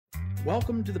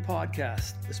Welcome to the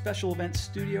podcast, the Special Events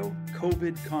Studio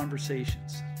COVID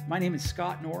Conversations. My name is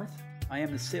Scott North. I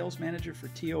am the sales manager for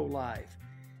TO Live.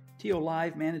 TO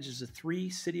Live manages the 3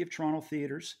 City of Toronto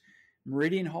theaters,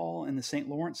 Meridian Hall in the St.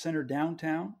 Lawrence Centre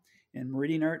downtown and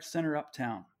Meridian Arts Centre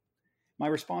uptown. My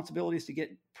responsibility is to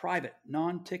get private,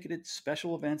 non-ticketed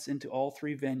special events into all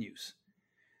 3 venues.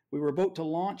 We were about to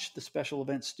launch the Special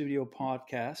Events Studio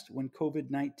podcast when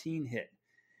COVID-19 hit.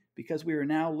 Because we are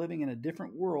now living in a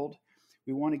different world,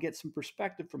 we want to get some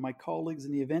perspective from my colleagues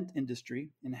in the event industry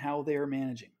and how they are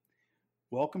managing.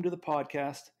 Welcome to the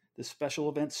podcast, the Special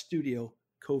Events Studio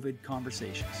COVID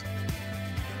Conversations.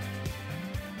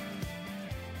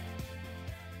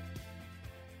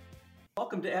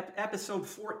 Welcome to episode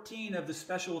 14 of the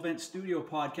Special Events Studio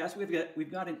podcast.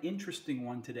 We've got an interesting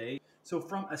one today. So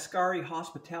from Ascari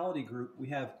Hospitality Group, we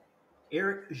have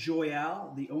Erik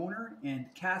Joyal, the owner, and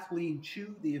Kathleen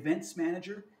Chiu, the events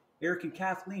manager. Erik and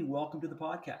Kathleen, welcome to the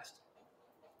podcast.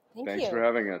 Thanks for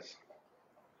having us.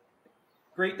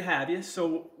 Great to have you.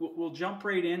 So we'll jump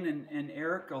right in, and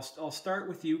Erik, I'll start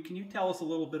with you. Can you tell us a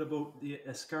little bit about the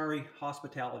Ascari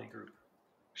Hospitality Group?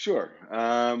 Sure.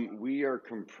 We are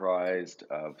comprised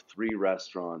of 3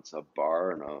 restaurants, a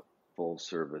bar, and a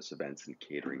full-service events and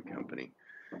catering company.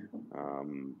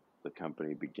 The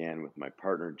company began with my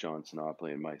partner, John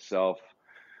Sinopoli, and myself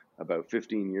about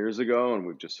 15 years ago, and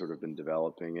we've just sort of been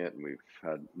developing it, and we've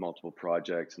had multiple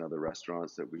projects and other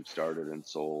restaurants that we've started and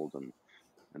sold,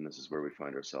 and this is where we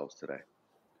find ourselves today.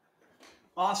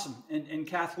 Awesome. And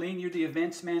Kathleen, you're the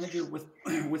events manager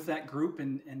with that group,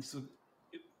 and so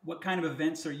what kind of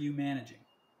events are you managing?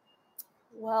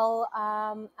 Well,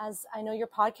 as I know your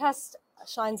podcast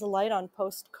shines a light on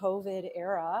post-COVID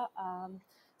era,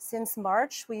 since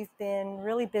March, we've been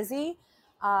really busy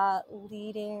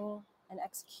leading and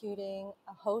executing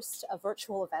a host of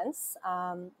virtual events,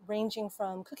 ranging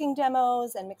from cooking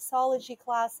demos and mixology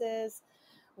classes.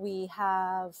 We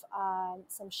have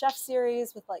some chef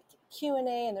series with like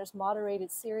Q&A, and there's moderated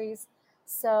series.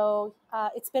 So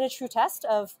it's been a true test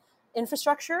of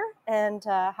infrastructure and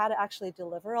how to actually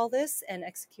deliver all this and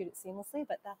execute it seamlessly.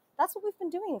 But that's what we've been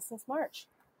doing since March.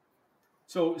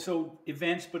 So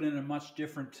events, but in a much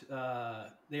different,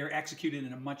 they are executed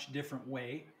in a much different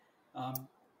way.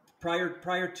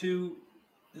 Prior to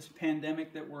this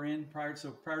pandemic that we're in, prior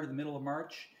to the middle of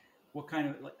March, what kind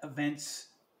of events?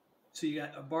 So you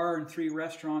got a bar and 3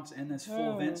 restaurants and this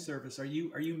full event service. Are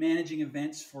you managing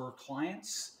events for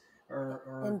clients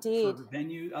or Indeed.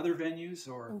 For other venues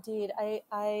or? Indeed,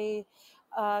 I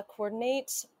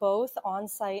coordinate both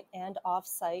on-site and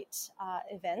off-site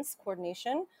events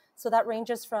coordination. So that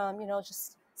ranges from,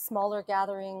 just smaller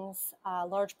gatherings,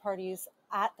 large parties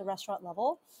at the restaurant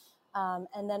level.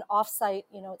 And then off-site,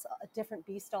 it's a different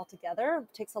beast altogether.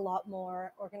 It takes a lot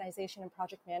more organization and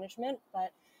project management.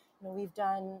 But, we've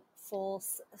done full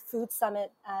food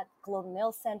summit at Globe and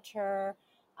Mail Center.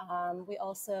 We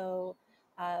also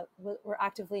we're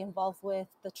actively involved with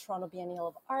the Toronto Biennial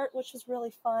of Art, which was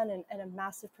really fun and a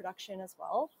massive production as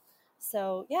well.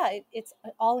 So, yeah, it's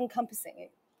all-encompassing.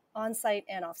 On-site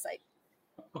and off-site.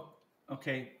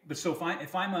 Okay, but so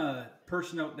if I'm a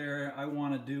person out there, I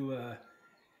want to do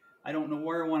I don't know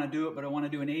where I want to do it, but I want to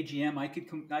do an AGM. I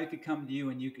could come to you,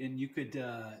 and you could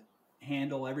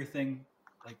handle everything,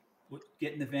 like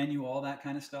getting the venue, all that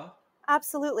kind of stuff.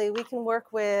 Absolutely, we can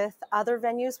work with other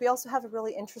venues. We also have a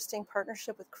really interesting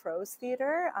partnership with Crow's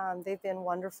Theatre. They've been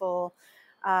wonderful.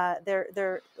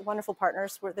 They're wonderful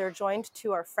partners. They're joined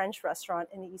to our French restaurant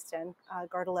in the East End,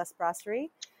 Gare de l'Est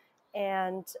Brasserie.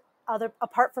 And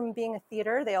apart from being a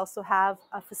theater, they also have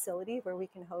a facility where we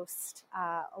can host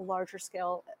a larger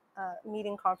scale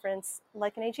meeting conference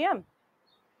like an AGM.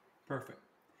 Perfect.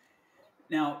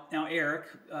 Now, Erik,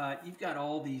 you've got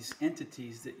all these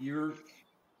entities that you're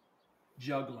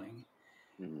juggling.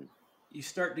 Mm-hmm. You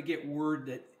start to get word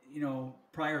that,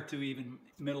 prior to even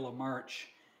middle of March,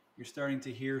 you're starting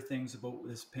to hear things about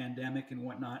this pandemic and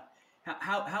whatnot.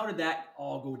 How did that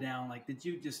all go down? Like,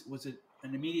 was it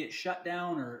an immediate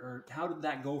shutdown, or how did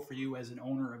that go for you as an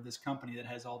owner of this company that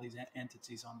has all these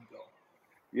entities on the go?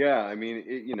 Yeah, I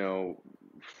mean,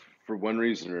 for one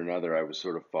reason or another, I was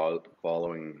sort of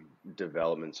following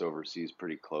developments overseas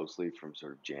pretty closely from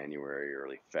sort of January,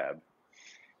 early Feb.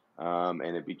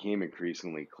 And it became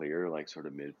increasingly clear, like sort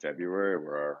of mid-February,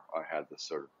 where I had this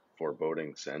sort of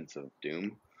foreboding sense of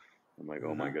doom. I'm like,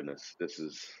 oh my goodness, this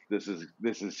is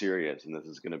serious, and this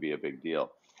is going to be a big deal.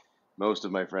 Most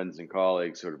of my friends and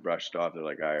colleagues sort of brushed off. They're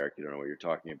like, Erik, you don't know what you're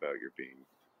talking about. You're being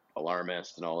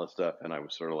alarmist and all this stuff. And I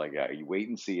was sort of like, yeah, you wait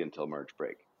and see until March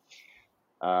break.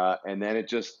 And then it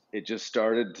just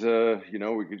started to,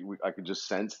 I could just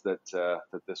sense that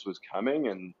that this was coming,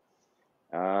 and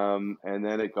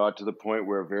then it got to the point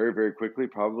where very, very quickly,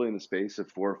 probably in the space of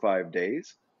 4 or 5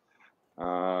 days,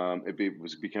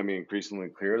 was becoming increasingly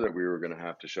clear that we were going to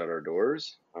have to shut our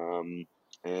doors.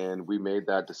 And we made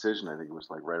that decision. I think it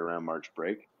was like right around March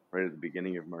break, right at the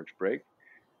beginning of March break.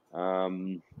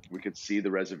 We could see the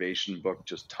reservation book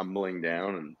just tumbling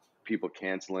down and people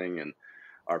canceling and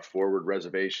our forward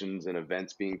reservations and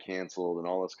events being canceled and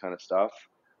all this kind of stuff.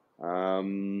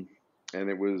 Um, and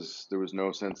there was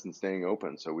no sense in staying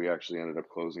open. So we actually ended up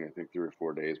closing, I think, 3 or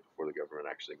 4 days before the government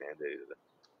actually mandated it.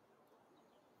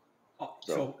 Oh,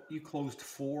 so you closed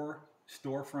 4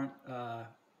 storefront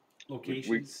we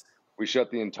locations.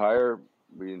 shut the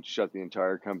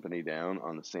entire company down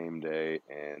on the same day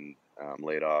and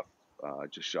laid off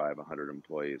just shy of 100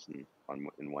 employees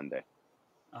in one day.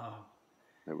 Oh,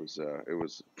 It was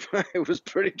it was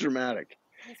pretty dramatic.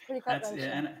 It's pretty gut that's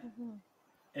wrenching. and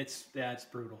it's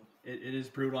brutal. It is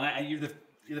brutal. You're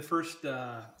the first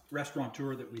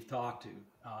restaurateur that we've talked to,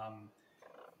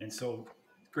 and so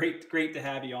great to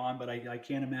have you on. But I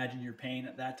can't imagine your pain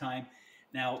at that time.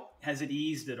 Now, has it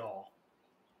eased at all?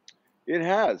 It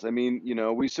has. I mean,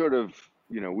 we sort of,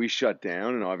 we shut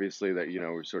down, and obviously that,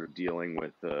 we're sort of dealing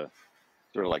with the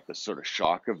sort of like the sort of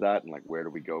shock of that, and like, where do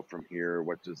we go from here?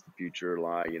 What does the future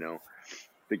lie?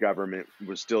 The government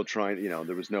was still trying,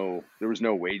 there was no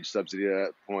wage subsidy at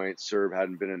that point. CERB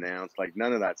hadn't been announced. Like,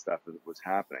 none of that stuff was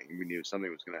happening. We knew something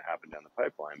was going to happen down the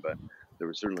pipeline, but there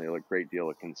was certainly a great deal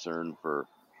of concern for,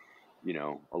 we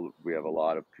have a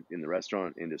lot of, in the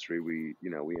restaurant industry, we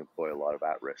employ a lot of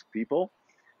at-risk people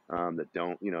that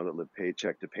don't, that live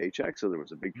paycheck to paycheck. So there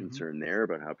was a big concern there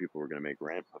about how people were going to make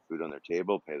rent, put food on their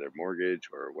table, pay their mortgage,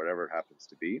 or whatever it happens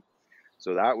to be.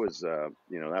 So that was,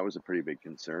 that was a pretty big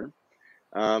concern.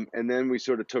 And then we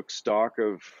sort of took stock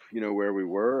of, where we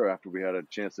were after we had a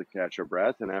chance to catch our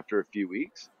breath. And after a few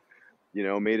weeks,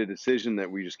 made a decision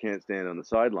that we just can't stand on the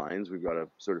sidelines. We've got to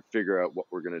sort of figure out what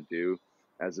we're going to do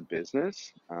as a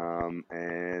business,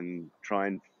 and try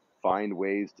and find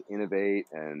ways to innovate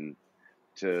and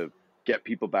to get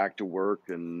people back to work.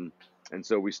 And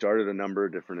so we started a number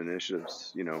of different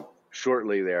initiatives,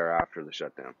 shortly thereafter the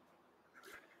shutdown.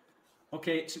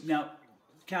 Okay, so now,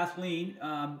 Kathleen,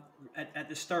 at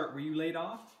the start, were you laid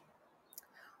off?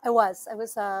 I was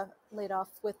laid off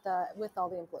with all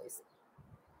the employees.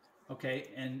 Okay,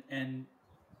 and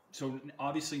so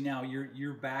obviously now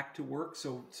you're back to work.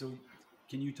 So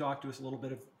can you talk to us a little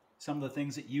bit of some of the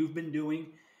things that you've been doing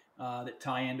that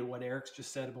tie into what Erik's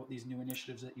just said about these new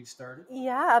initiatives that you've started?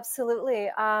 Yeah, absolutely.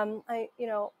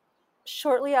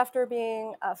 Shortly after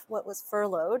being what was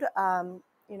furloughed,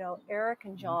 Erik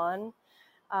and John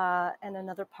and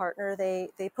another partner,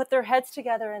 they put their heads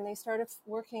together and they started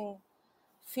working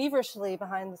feverishly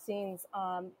behind the scenes.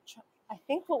 I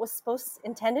think what was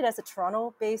intended as a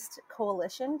Toronto-based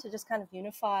coalition to just kind of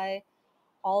unify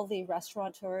all the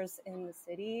restaurateurs in the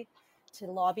city to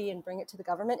lobby and bring it to the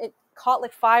government. It caught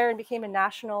like fire and became a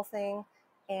national thing.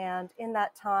 And in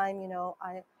that time,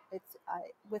 I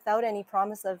without any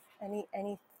promise of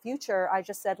any future, I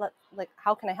just said,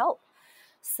 how can I help?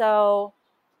 So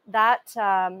that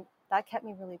kept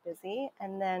me really busy.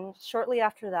 And then shortly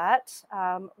after that,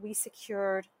 we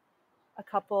secured a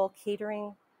couple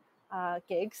catering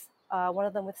gigs, one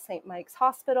of them with St. Mike's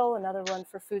Hospital, another one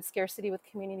for food scarcity with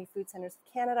Community Food Centers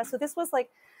of Canada. So this was like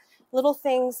little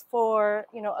things for,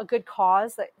 a good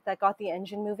cause that got the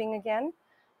engine moving again.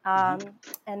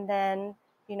 And then,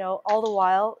 all the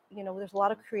while, there's a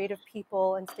lot of creative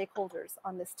people and stakeholders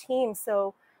on this team.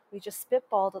 So we just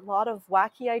spitballed a lot of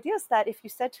wacky ideas that if you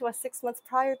said to us 6 months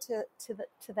prior to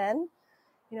then,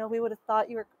 we would have thought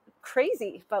you were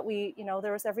crazy. But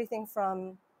there was everything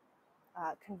from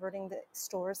converting the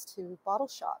stores to bottle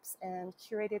shops and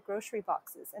curated grocery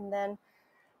boxes, and then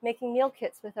making meal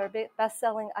kits with our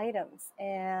best-selling items.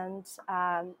 And,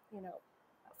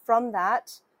 from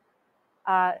that,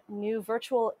 new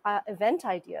virtual event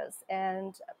ideas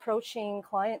and approaching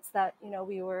clients that,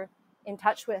 we were in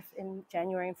touch with in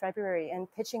January and February and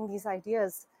pitching these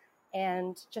ideas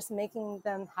and just making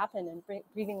them happen and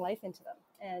breathing life into them.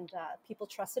 And people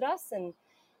trusted us,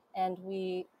 and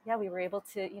we were able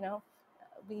to,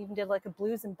 we even did like a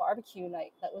blues and barbecue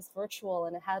night that was virtual,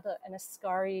 and it had an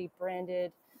Ascari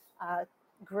branded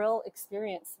grill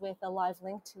experience with a live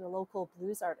link to a local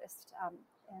blues artist.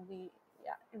 And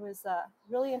it was a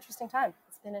really interesting time.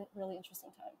 It's been a really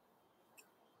interesting time.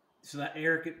 So that,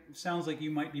 Erik, it sounds like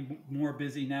you might be more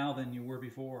busy now than you were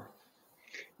before.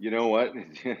 You know what?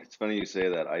 It's funny you say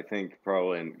that. I think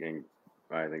probably, and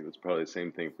I think it's probably the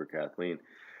same thing for Kathleen.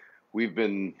 we've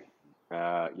been,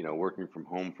 working from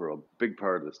home for a big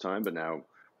part of this time, but now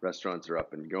restaurants are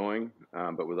up and going.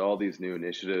 But with all these new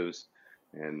initiatives,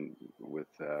 and with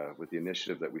the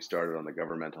initiative that we started on the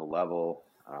governmental level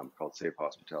called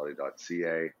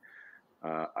SafeHospitality.ca,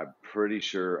 I'm pretty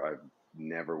sure I've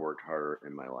never worked harder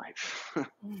in my life.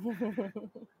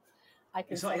 I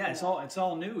can It's all, second yeah, that. It's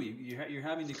all new. You're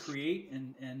having to create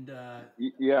and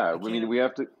Yeah, I I mean, can't. we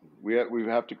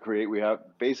have to create. We have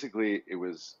basically it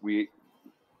was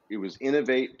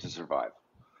innovate to survive.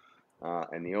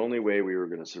 And the only way we were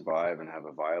going to survive and have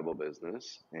a viable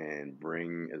business and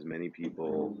bring as many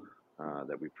people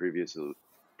that we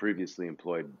previously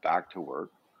employed back to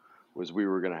work was we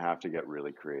were going to have to get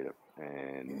really creative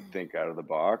and think out of the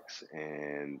box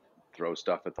and throw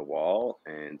stuff at the wall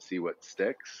and see what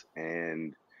sticks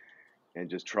and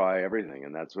just try everything.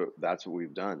 And that's what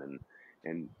we've done.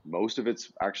 And most of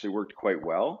it's actually worked quite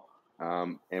well.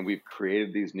 And we've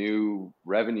created these new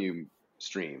revenue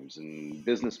streams and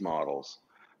business models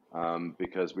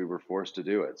because we were forced to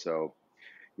do it. So,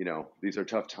 these are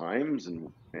tough times,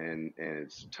 and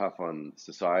it's tough on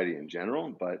society in general.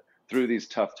 But through these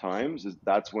tough times,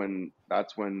 that's when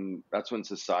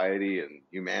society and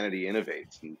humanity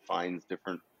innovates and finds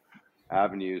different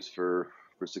avenues for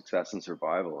success and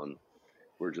survival. And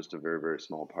we're just a very, very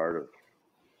small part of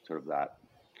sort of that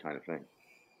kind of thing.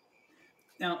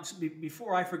 Now,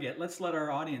 before I forget, let's let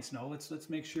our audience know. Let's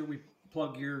make sure we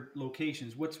plug your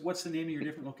locations. What's the name of your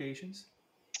different locations?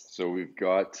 So we've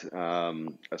got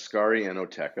Ascari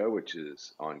Enoteca, which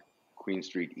is on Queen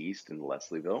Street East in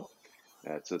Leslieville.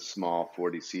 It's a small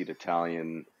 40-seat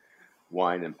Italian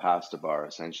wine and pasta bar,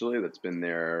 essentially, that's been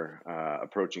there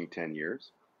approaching 10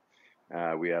 years.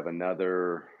 We have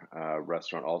another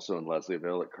restaurant also in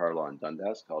Leslieville at Carlaw and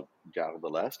Dundas called Gare de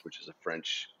l'Est, which is a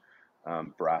French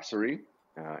brasserie,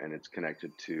 and it's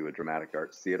connected to a dramatic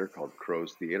arts theater called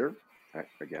Crow's Theater,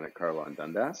 again at Carlaw and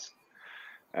Dundas.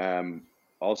 Um,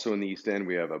 Also in the East End,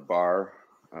 we have a bar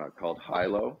called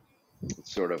Hilo.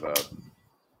 It's sort of a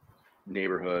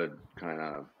neighborhood kind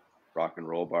of rock and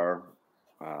roll bar.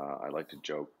 I like to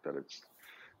joke that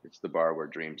it's the bar where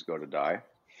dreams go to die.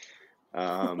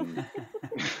 Um,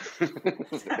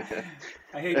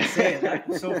 I hate to say it.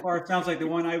 That so far it sounds like the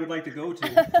one I would like to go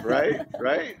to. right,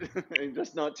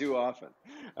 just not too often.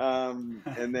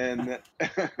 And then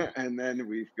and then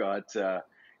we've got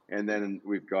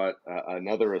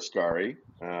another Ascari,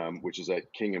 which is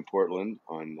at King and Portland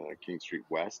on King Street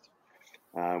West,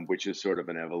 which is sort of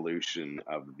an evolution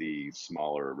of the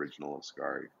smaller original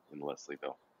Ascari in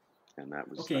Leslieville, and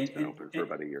Okay, that's been open for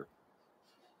about a year.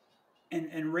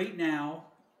 and right now,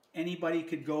 anybody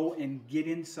could go and get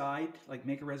inside, like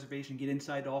make a reservation, get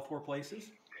inside to all four places.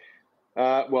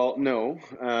 Well, no,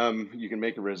 you can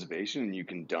make a reservation and you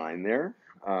can dine there.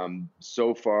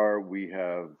 So far, we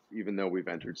have, even though we've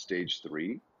entered stage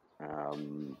three,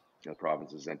 the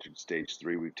province has entered stage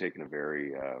three, we've taken a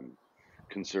very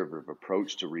conservative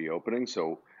approach to reopening.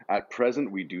 So at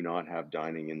present, we do not have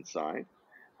dining inside.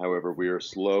 However, we are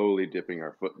slowly dipping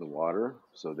our foot in the water.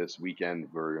 So this weekend,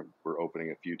 we're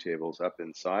opening a few tables up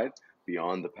inside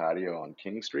beyond the patio on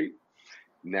King Street.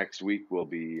 Next week, we'll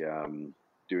be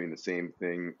doing the same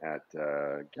thing at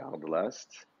Gare de l'Est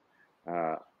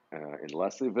uh, in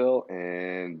Leslieville,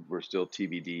 and we're still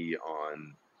TBD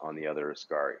on the other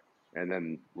Ascari. And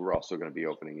then we're also going to be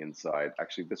opening inside,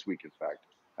 actually this week, in fact,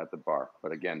 at the bar.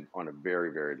 But again, on a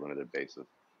very, very limited basis.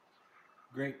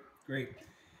 Great, great.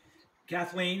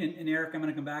 Kathleen and Erik, I'm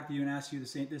going to come back to you and ask you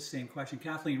this same question.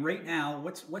 Kathleen, right now,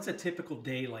 what's a typical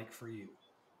day like for you?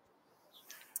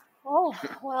 Oh,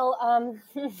 well,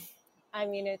 I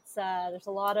mean, it's there's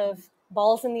a lot of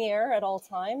balls in the air at all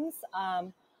times.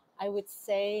 I would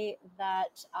say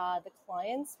that the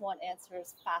clients want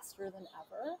answers faster than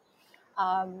ever.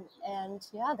 And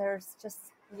yeah, there's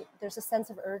a sense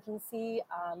of urgency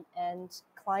and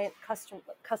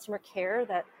customer care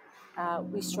that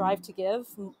we strive to give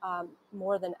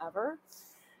more than ever.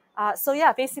 So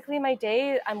yeah, basically my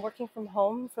day, I'm working from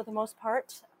home for the most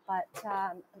part, but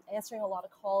I'm answering a lot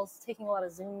of calls, taking a lot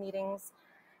of Zoom meetings.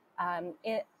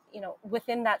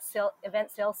 Within that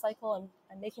event sales cycle,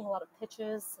 I'm making a lot of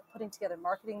pitches, putting together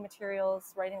marketing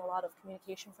materials, writing a lot of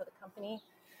communication for the company,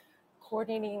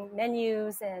 coordinating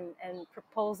menus and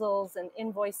proposals and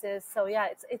invoices. So yeah,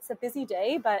 it's a busy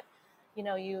day, but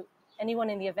anyone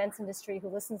in the events industry who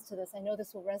listens to this, I know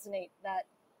this will resonate, that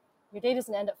your day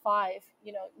doesn't end at 5.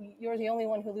 You're the only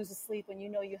one who loses sleep when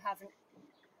you haven't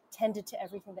tended to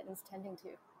everything that needs tending to.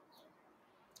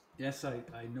 Yes, I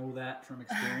know that from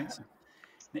experience.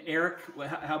 Now, Erik,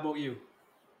 how about you?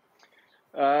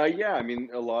 Yeah, I mean,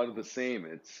 a lot of the same.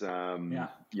 It's, Yeah.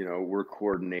 we're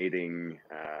coordinating,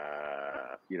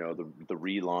 the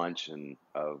relaunch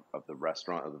of the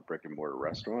restaurant, of the brick and mortar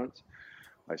restaurants.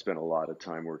 I spent a lot of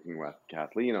time working with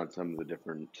Kathleen on some of the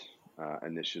different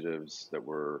initiatives that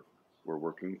we're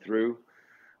working through.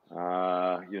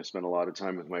 Spent a lot of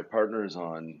time with my partners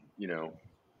on,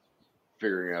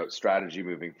 figuring out strategy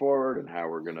moving forward and how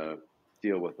we're going to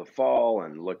deal with the fall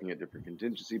and looking at different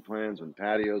contingency plans when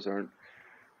patios aren't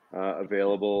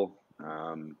available.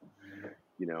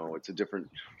 It's a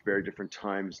very different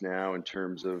times now in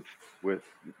terms of with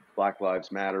Black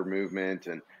Lives Matter movement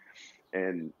and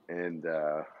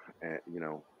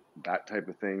that type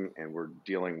of thing. And we're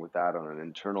dealing with that on an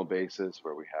internal basis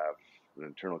where we have an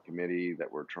internal committee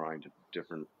that we're trying to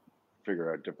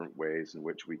figure out different ways in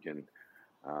which we can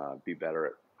be better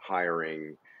at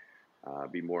hiring,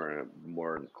 be more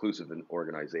inclusive in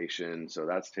organization. So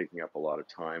that's taking up a lot of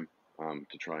time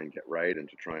to try and get right and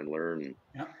to try and learn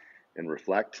Yeah. and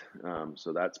reflect.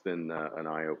 So that's been an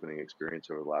eye-opening experience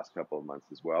over the last couple of months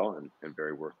as well, and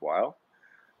very worthwhile.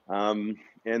 And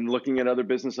looking at other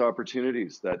business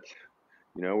opportunities that,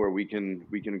 where we can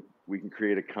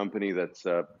create a company that's,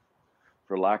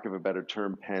 for lack of a better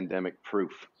term, pandemic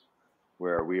proof,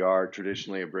 where we are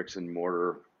traditionally a bricks and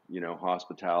mortar,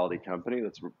 hospitality company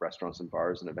that's restaurants and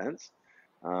bars and events.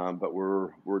 But we're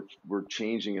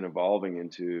changing and evolving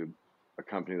into a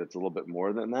company that's a little bit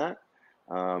more than that,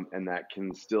 and that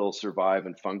can still survive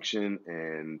and function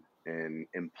and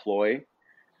employ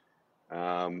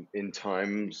in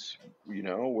times,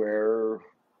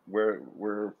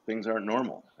 where things aren't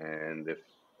normal. And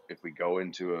if we go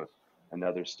into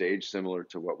another stage similar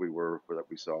to what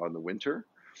we saw in the winter,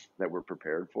 that we're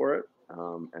prepared for it,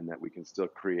 and that we can still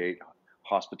create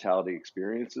hospitality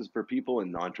experiences for people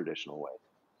in non-traditional ways.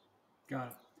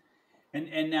 Got it.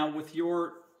 And now with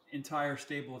your entire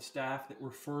stable of staff that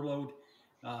were furloughed,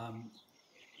 um,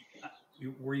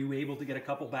 were you able to get a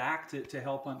couple back to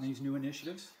help on these new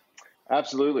initiatives?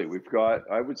 Absolutely.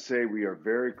 I would say we are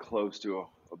very close to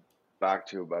back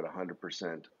to about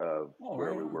 100% of Oh, where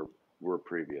right we on. were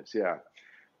previous. Yeah.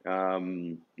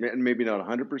 And maybe not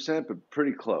 100%, but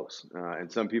pretty close. And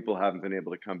some people haven't been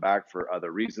able to come back for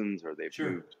other reasons, or they've Sure.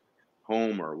 moved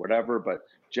home or whatever. But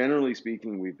generally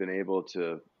speaking, we've been able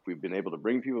to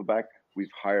bring people back.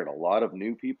 We've hired a lot of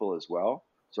new people as well.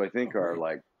 So I Oh, think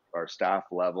great. our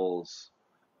staff levels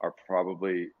are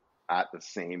probably at the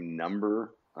same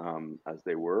number as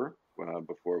they were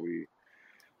before we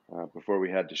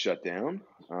had to shut down.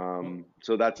 Well,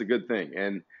 So that's a good thing.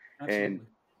 And absolutely.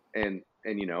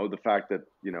 the fact that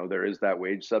there is that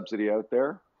wage subsidy out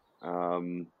there,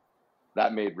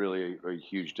 that made really a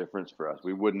huge difference for us.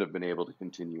 We wouldn't have been able to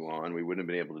continue on. We wouldn't have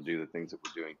been able to do the things that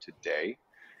we're doing today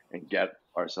and get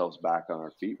ourselves back on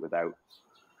our feet without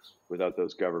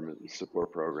those government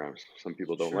support programs. Some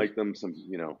people don't Sure. like them. Some,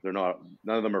 none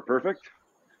of them are perfect.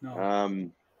 No.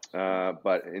 Um,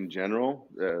 but in general,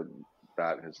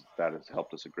 that has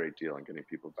helped us a great deal in getting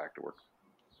people back to work.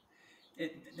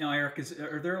 Now, Eric,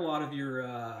 are there a lot of your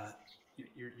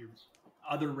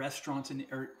other restaurants in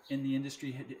the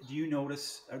industry? Do you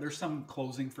notice, are there some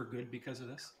closing for good because of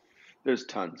this? There's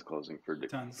tons closing for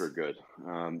Tons. good,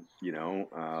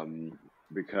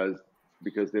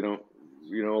 because they don't,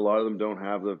 a lot of them don't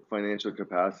have the financial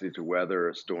capacity to weather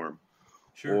a storm.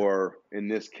 Sure. Or in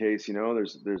this case,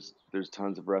 there's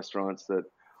tons of restaurants that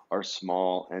are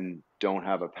small and don't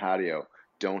have a patio,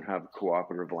 don't have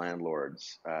cooperative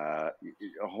landlords.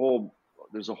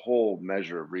 There's a whole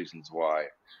measure of reasons why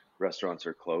restaurants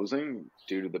are closing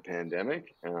due to the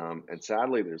pandemic, and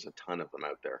sadly, there's a ton of them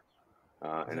out there,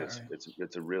 Is and that it's right? it's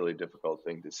it's a really difficult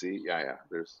thing to see. Yeah.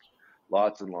 There's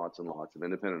lots and lots and lots of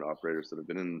independent operators that have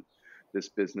been in this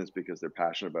business because they're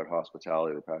passionate about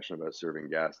hospitality, they're passionate about serving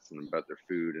guests and about their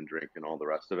food and drink and all the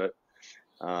rest of it.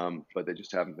 But they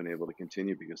just haven't been able to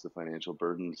continue because the financial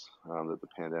burdens that the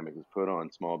pandemic has put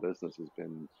on small business has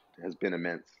been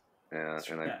immense. Yeah.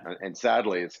 And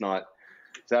sadly, it's not.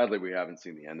 Sadly, we haven't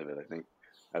seen the end of it. I think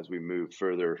as we move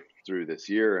further through this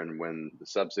year, and when the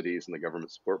subsidies and the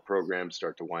government support programs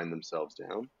start to wind themselves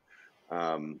down,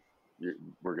 um,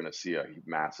 we're going to see a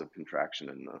massive contraction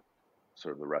in the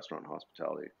sort of the restaurant and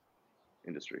hospitality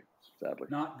industry, sadly.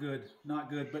 Not good, not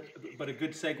good, but a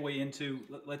good segue into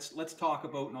let's talk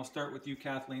about, and I'll start with you,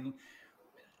 Kathleen.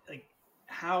 Like,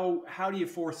 how do you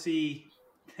foresee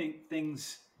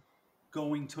things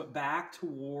going back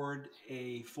toward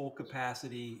a full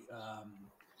capacity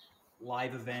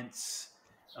live events?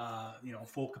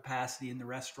 Full capacity in the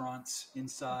restaurants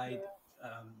inside.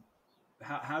 Um,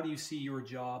 how do you see your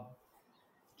job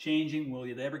changing? Will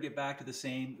it ever get back to the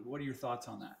same? What are your thoughts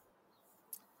on that?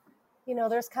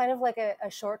 there's kind of like a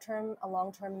short term, a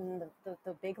long term, and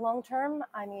the big long term.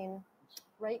 I mean,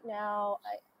 right now,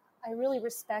 I really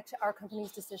respect our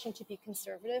company's decision to be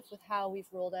conservative with how we've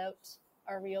rolled out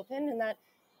our reopen, and that,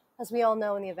 as we all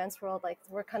know in the events world, like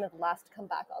we're kind of the last to come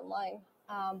back online.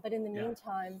 But in the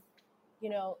meantime,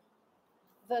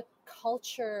 the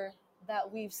culture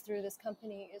that weaves through this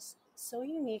company is so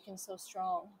unique and so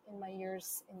strong in my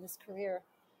years in this career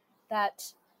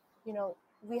that,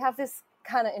 we have this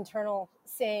kind of internal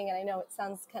saying, and I know it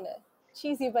sounds kind of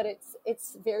cheesy, but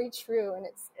it's very true, and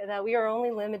it's that we are only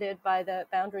limited by the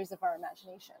boundaries of our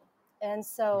imagination. And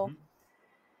so,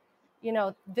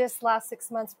 this last 6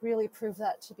 months really proved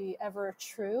that to be ever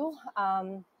true.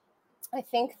 I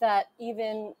think that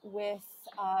even with,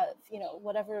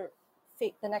 whatever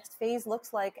the next phase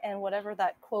looks like and whatever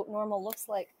that quote normal looks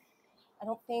like, I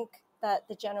don't think that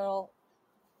the general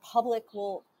public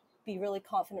will be really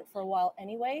confident for a while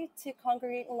anyway to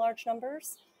congregate in large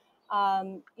numbers.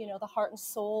 The heart and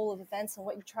soul of events and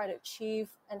what you try to achieve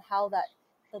and how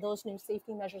those new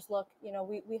safety measures look,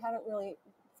 we haven't really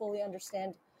fully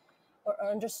understood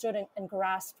and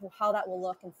grasped how that will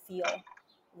look and feel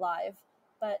live.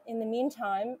 But in the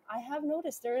meantime, I have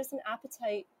noticed there is an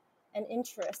appetite and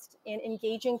interest in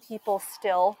engaging people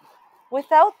still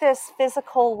without this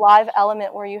physical live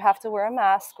element where you have to wear a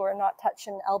mask or not touch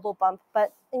an elbow bump,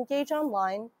 but engage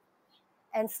online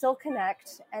and still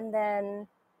connect. And then,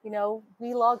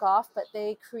 we log off, but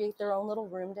they create their own little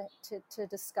room to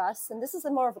discuss. And this is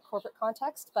more of a corporate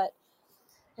context, but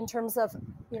in terms of,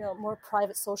 more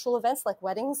private social events like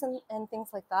weddings and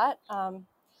things like that,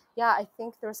 I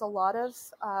think there's a lot of,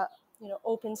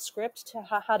 open script to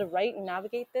how to write and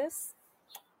navigate this.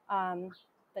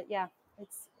 But yeah,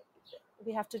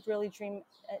 we have to really dream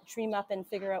up and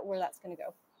figure out where that's going to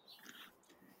go.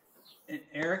 And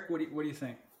Erik, what do you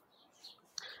think?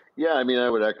 Yeah, I mean, I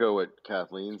would echo what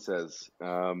Kathleen says.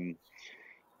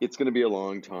 It's going to be a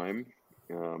long time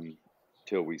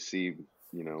till we see,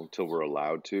 till we're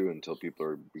allowed to, until people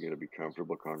are going to be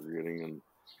comfortable congregating in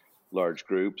large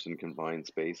groups and confined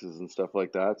spaces and stuff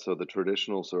like that. So the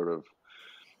traditional sort of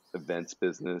events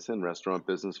business and restaurant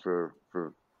business for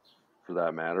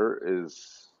that matter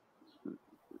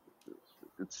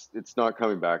it's not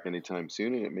coming back anytime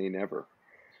soon, and it may never.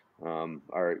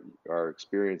 Our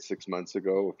experience 6 months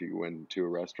ago, if you went to a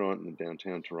restaurant in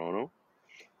downtown Toronto,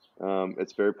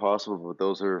 it's very possible, but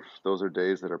those are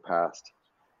days that are past.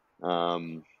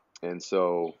 And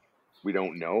so we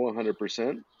don't know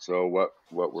 100%. So what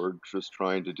we're just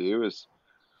trying to do is,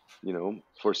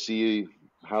 foresee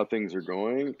how things are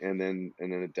going and then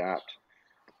adapt.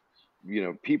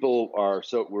 People are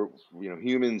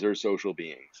humans are social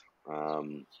beings.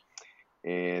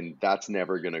 And that's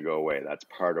never going to go away. That's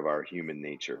part of our human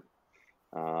nature.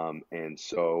 And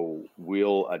so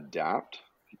we'll adapt,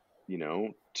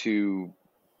 to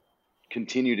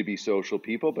continue to be social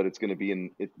people, but it's going to be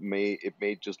it may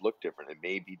just look different. It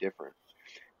may be different.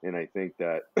 And I think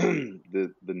that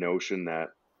the notion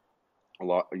that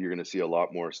you're going to see a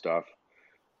lot more stuff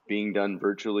being done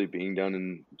virtually, being done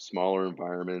in smaller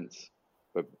environments,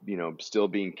 but, still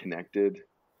being connected.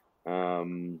 I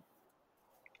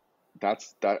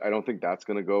don't think that's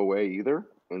going to go away either.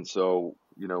 And so,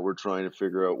 we're trying to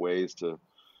figure out ways to,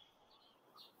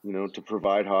 to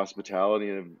provide hospitality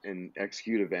and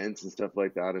execute events and stuff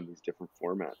like that in these different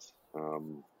formats.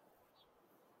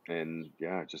 And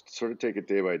yeah, just sort of take it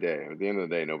day by day. At the end of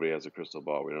the day, nobody has a crystal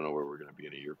ball. We don't know where we're going to be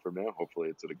in a year from now. Hopefully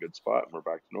it's at a good spot and we're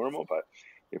back to normal. But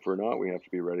if we're not, we have to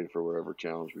be ready for whatever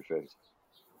challenge we face.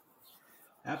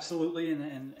 Absolutely,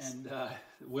 and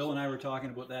Will and I were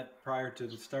talking about that prior to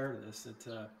the start of this.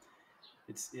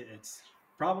 It's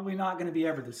probably not going to be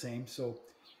ever the same. So,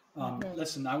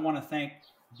 listen, I want to thank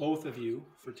both of you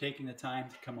for taking the time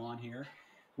to come on here.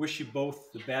 Wish you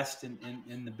both the best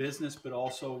in the business, but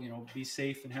also, be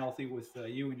safe and healthy with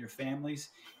you and your families.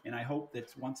 And I hope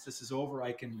that once this is over,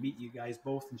 I can meet you guys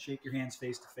both and shake your hands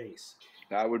face to face.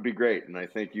 That would be great. And I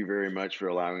thank you very much for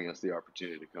allowing us the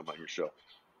opportunity to come on your show.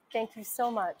 Thank you so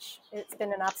much. It's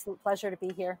been an absolute pleasure to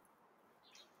be here.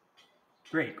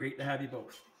 Great to have you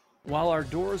both. While our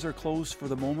doors are closed for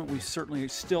the moment, we certainly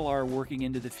still are working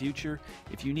into the future.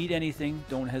 If you need anything,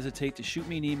 don't hesitate to shoot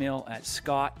me an email at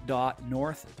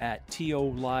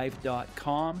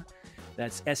scott.north@tolive.com.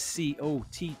 That's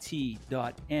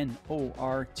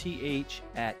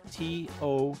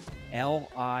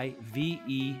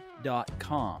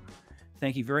scott.north@tolive.com.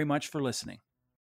 Thank you very much for listening.